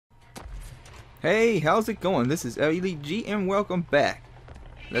Hey, how's it going? This is Elite G and welcome back.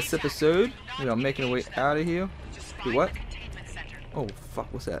 Last episode, we are making our way out of here. Do what? Oh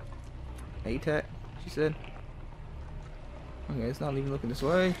fuck, what's that? ATAC, she said. Okay, it's not even looking this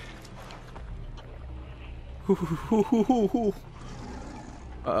way. Uh-oh.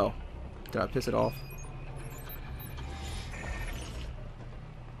 Did I piss it off?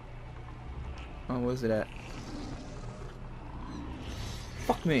 Oh, where's it at?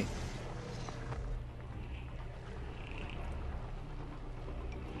 Fuck me.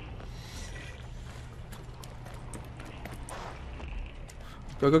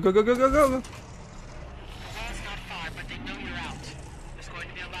 Go, go, go, go, go, go, go, go. The wall's not far, but they know you're out. There's going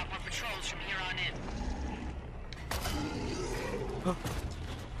to be a lot more patrols from here on in.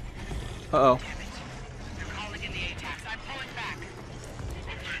 Uh-oh. Damn it. They're calling in the ATACs. I'm pulling back.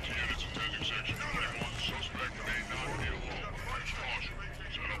 Update to units attending section 21. Suspect may not be alone. Use caution.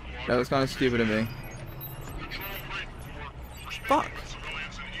 Set up That was kind of stupid of me. control break report. We're speaking Fuck. with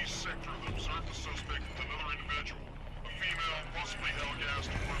civilians in East Sector that observed the suspect with another individual. A female, possibly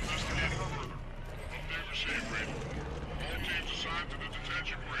hell-gassed. We're investigating further. Update received, reading. All teams assigned to the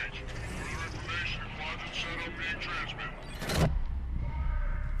detention breach. Further information and closet setup being transmitted.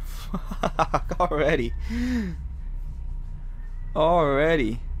 Already.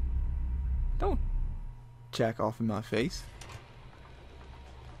 Already. Don't jack off in my face.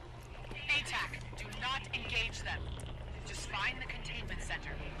 ATAC, do not engage them. Just find the containment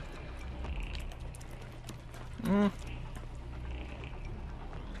center.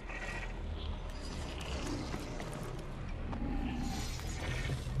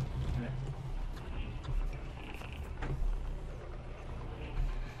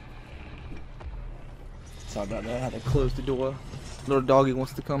 Sorry about that. I had to close the door. Little doggy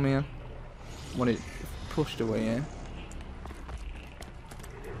wants to come in. Wanted pushed away in.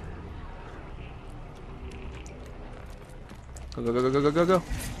 Go, go, go, go, go, go, go, go. The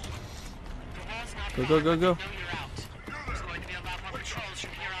wall's not Go, far, go, go, but go. they know you're out. There's going to be a lot more patrols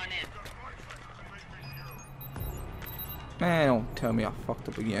from here on in. Man, don't tell me I fucked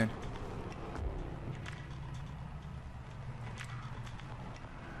up again.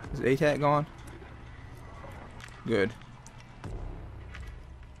 Is ATAC gone? Good.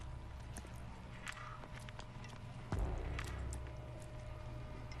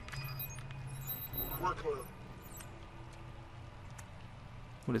 We're clear.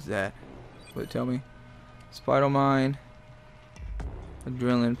 What is that? What tell me? Spider mine.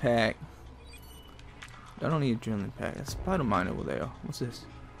 Adrenaline pack. I don't need adrenaline pack. That's spider mine over there. What's this?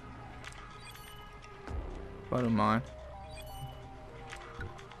 Spider mine.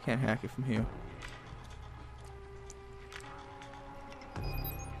 Can't hack it from here.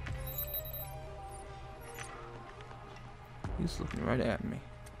 He's looking right at me.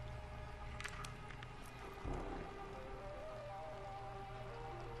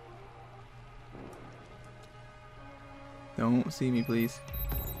 Don't see me, please.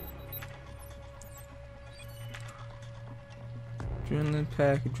 Adrenaline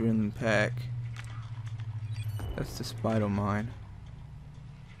pack, adrenaline pack. That's the spider mine.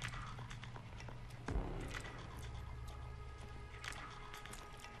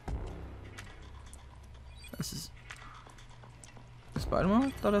 This is a spider mine? I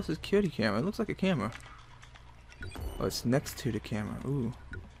thought that was a security camera. It looks like a camera. Oh, it's next to the camera. Ooh.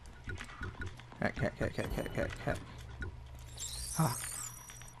 Hack, hack, hack, hack, hack, hack, hack. Ah.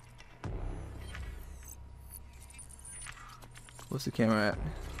 What's the camera at?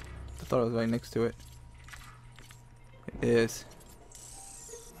 I thought it was right next to it. It is.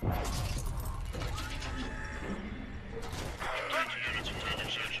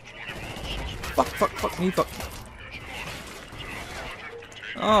 Fuck, fuck, fuck me, fuck.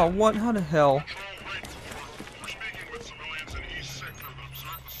 Oh, what? How the hell? We're speaking with civilians in East Sector that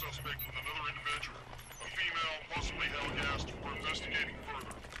observed the suspect with another individual. A female, possibly hell-gassed. We're investigating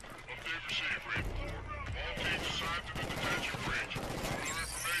further. Update received, reading. All teams assigned to the detention breach. Further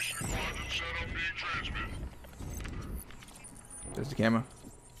information and closet setup being transmitted. There's the camera.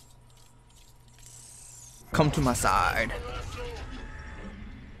 Come to my side.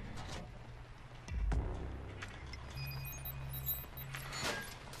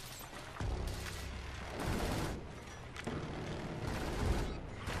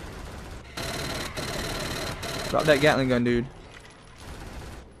 Drop that Gatling gun, dude.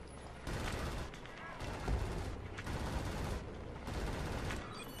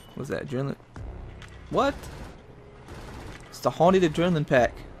 What's that? Adrenaline? What? It's the haunted adrenaline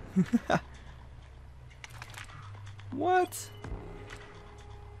pack. What?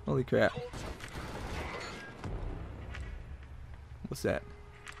 Holy crap. What's that?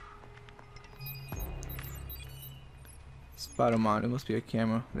 Spider mine. It must be a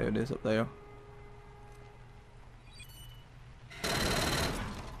camera. There it is up there.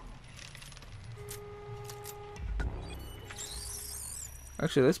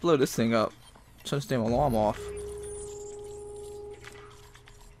 Actually, let's blow this thing up. Turn this damn alarm off.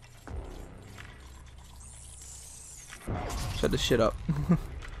 Shut this shit up.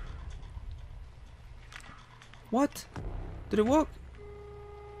 What? Did it work?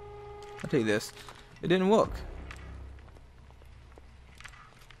 I'll tell you this. It didn't work.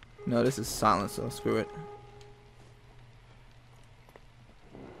 No, this is silent, so screw it.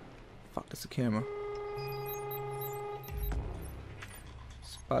 Fuck, that's the camera.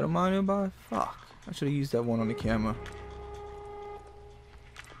 Spider-Man nearby? Fuck. I should have used that one on the camera.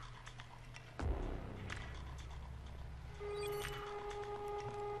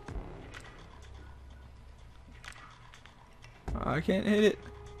 I can't hit it.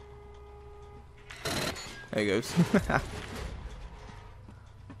 There he goes.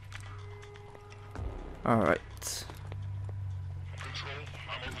 Alright. Control,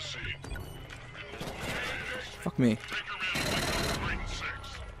 I'm on the scene. Fuck me. Take your man to Lake 6.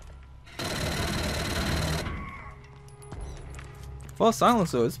 Well,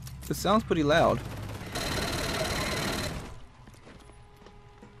 silencer. It sounds pretty loud.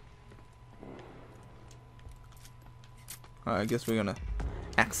 Alright, I guess we're gonna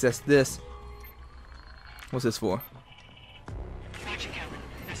access this. What's this for? Watch it, Kellen.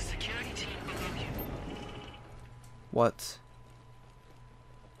 There's a security team below you. What?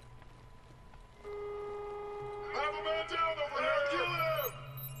 Have a man down over here! Kill him!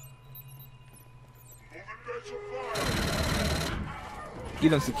 Moving visual fire!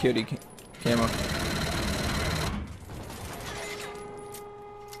 Get on security camera.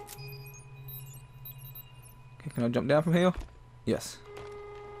 Okay, can I jump down from here? Yes.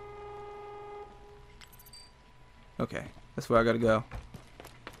 Okay, that's where I gotta go.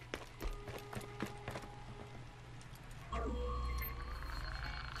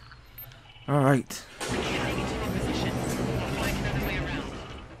 Alright. Getting into a position. We'll find another way around.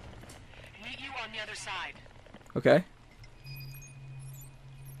 Meet you on the other side. Okay.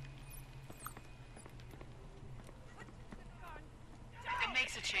 It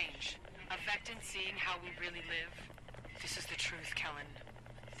makes a change. A Vectin seeing how we really live. This is the truth, Kellen.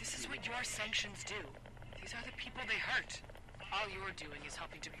 This is what your sanctions do. These are the people they hurt. All you're doing is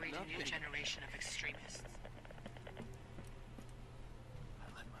helping to breed a new generation of extremists. I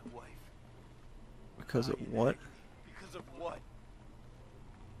let my wife. Because of what? Because of what?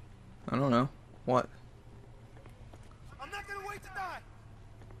 I don't know. What? I'm not gonna wait to die!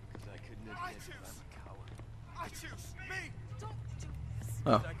 Because I couldn't admit that I'm a coward. I choose me! Don't do this.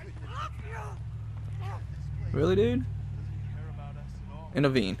 Oh. I couldn't admit Really, dude? doesn't care about us at all.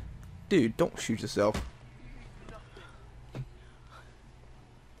 Intervene. Dude, don't shoot yourself.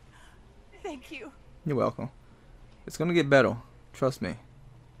 Thank you. You're welcome. It's gonna get better. Trust me. It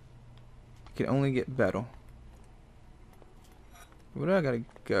can only get better. Where do I gotta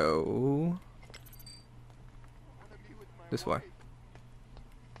go? This way.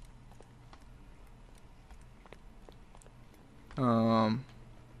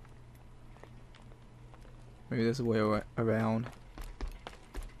 Maybe there's a way around.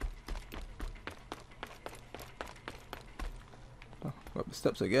 Oh, go up the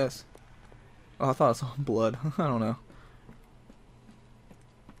steps, I guess. Oh, I thought I saw blood. I don't know.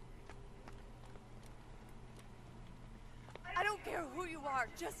 I don't care who you are,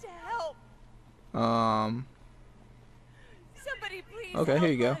 just help. Somebody please. Okay, here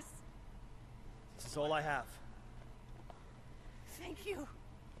you go. help us. This is all I have. Thank you.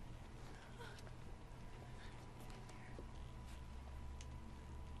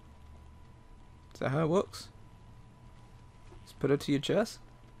 Is that how it works? Just put it to your chest?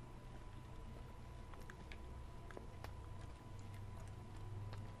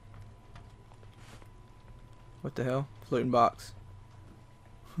 What the hell? Floating box.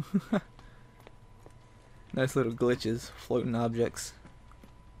 Nice little glitches, floating objects.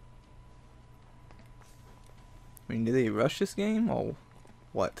 I mean, did they rush this game or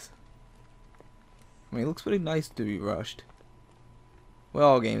what? I mean, it looks pretty nice to be rushed. Well,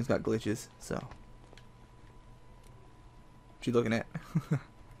 all games got glitches, so. What you looking at?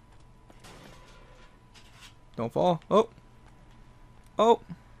 Don't fall. Oh! Oh!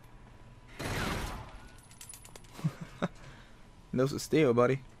 Nose of steel,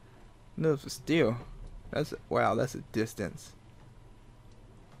 buddy. Nose of steel. That's wow. That's a distance.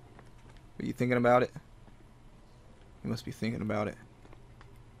 Are you thinking about it? You must be thinking about it.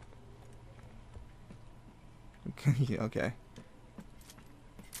 Okay. Okay.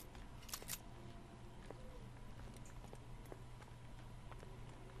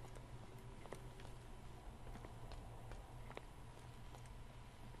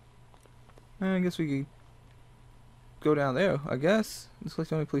 I guess we could go down there, I guess. Looks like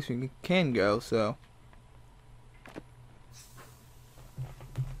the only place we can go, so.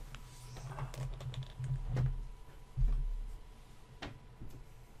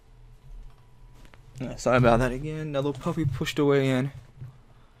 Yeah, sorry about that again. That little puppy pushed her way in.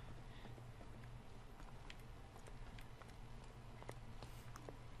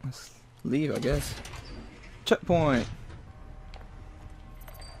 Let's leave, I guess. Checkpoint.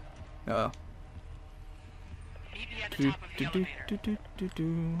 Oh. Meet me at the top of the elevator.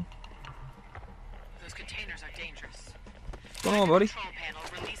 Those containers are dangerous. Come on, buddy. Control panel,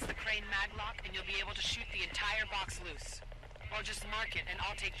 release the crane maglock, and you'll be able to shoot the entire box loose. Or just mark it, and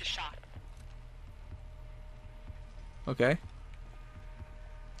I'll take the shot. Okay.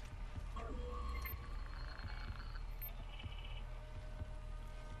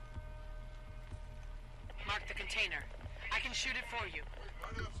 Mark the container. I can shoot it for you.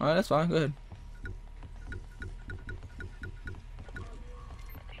 Alright, that's fine. Go ahead.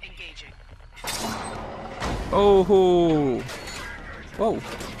 Engaging. Oh, whoa!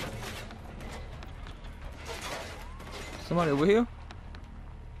 Somebody over here?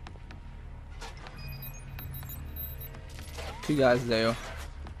 Two guys there.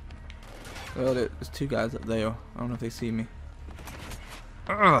 Well, there's two guys up there. I don't know if they see me.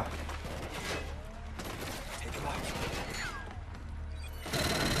 Ugh.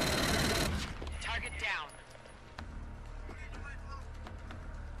 Target down.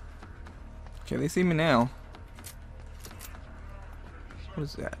 Okay, they see me now. What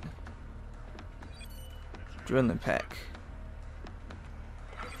is that? Drilling pack.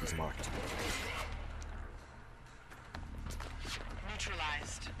 He's marked.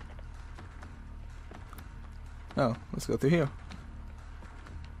 Neutralized. Oh, let's go through here.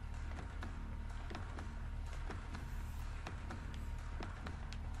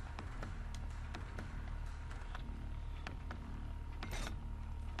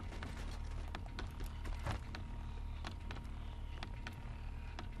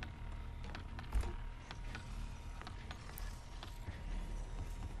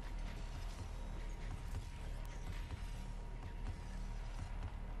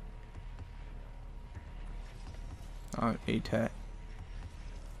 Alright, ATAC.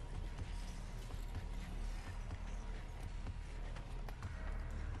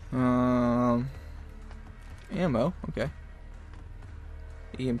 Ammo, okay.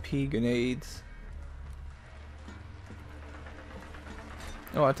 EMP grenades.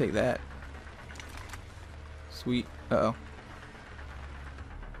 Oh, I'll take that. Sweet. Uh-oh.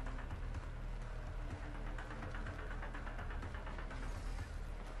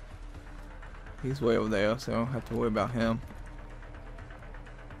 He's way over there, so I don't have to worry about him.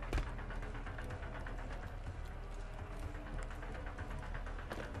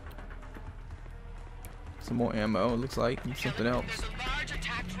 Some more ammo, it looks like, and something else. There's a large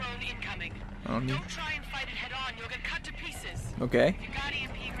attack drone incoming. I don't need. Don't try and fight it head on. You'll get cut to pieces. Okay. If you got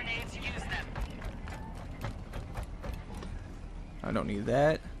EMP grenades, use them. I don't need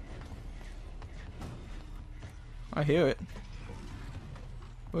that. I hear it.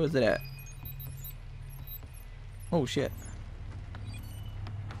 Where is it at? Oh shit.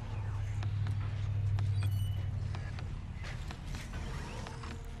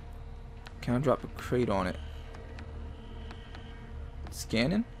 Can I drop a crate on it?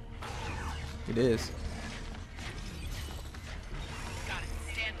 Scanning? It is. Got it.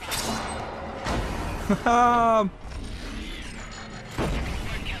 Stand by. Haha! Word,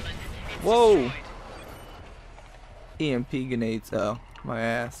 Kellen. It's Whoa! destroyed. EMP grenades. Oh, my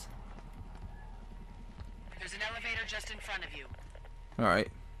ass. There's an elevator just in front of you.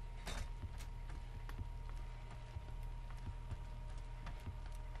 Alright.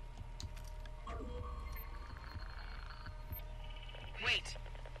 Wait.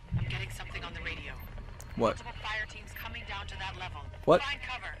 I'm getting something on the radio. What? Multiple fire teams coming down to that level. What? Find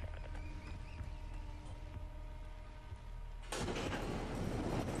cover.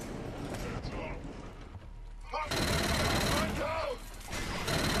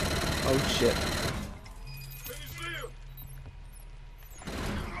 Oh shit.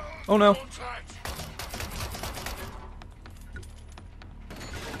 Oh no. Get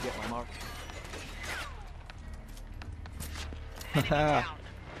my mark. Enemy Haha. down.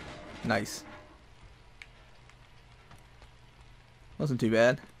 Nice. Wasn't too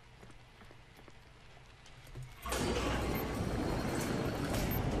bad.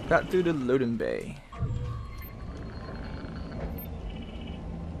 Got through the loading bay.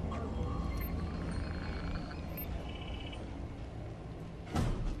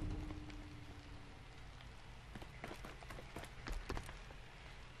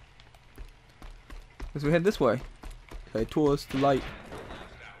 Let's head this way. Okay, towards the light.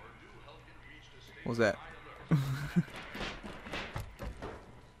 What was that?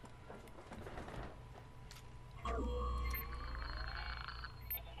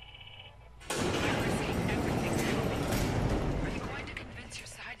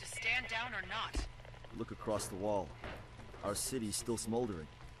 Look across the wall. Our city's still smoldering.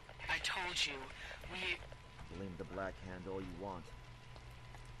 I told you, we... Blame the Black Hand all you want.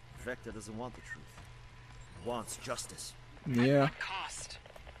 Vector doesn't want the truth. He wants justice. Yeah. At what cost?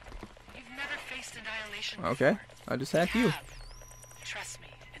 You've never faced annihilation Okay, before. I just hacked you. Trust me,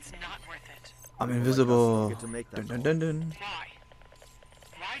 it's not worth it. I'm invisible. Get to make that Dun dun dun dun. Why?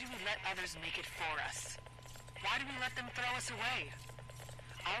 Why do we let others make it for us? Why do we let them throw us away?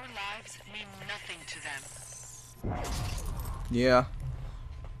 Our lives mean nothing to them. Yeah.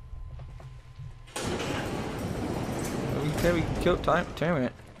 We killed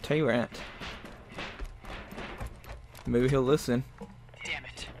Tyrant. Maybe he'll listen. Damn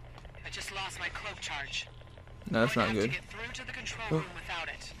it. I just lost my cloak charge. No, that's not I'm good. going to get through to the control room without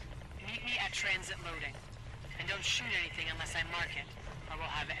it. Meet me at transit loading. And don't shoot anything unless I mark it, or we'll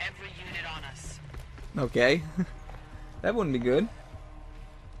have every unit on us. Okay. That wouldn't be good.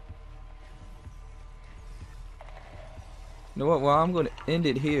 You know what? Well, I'm going to end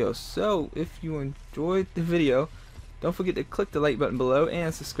it here. So, if you enjoyed the video, don't forget to click the like button below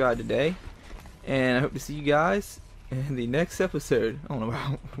and subscribe today. And I hope to see you guys in the next episode. I don't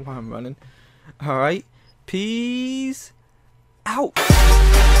know why I'm running. Alright. Peace out.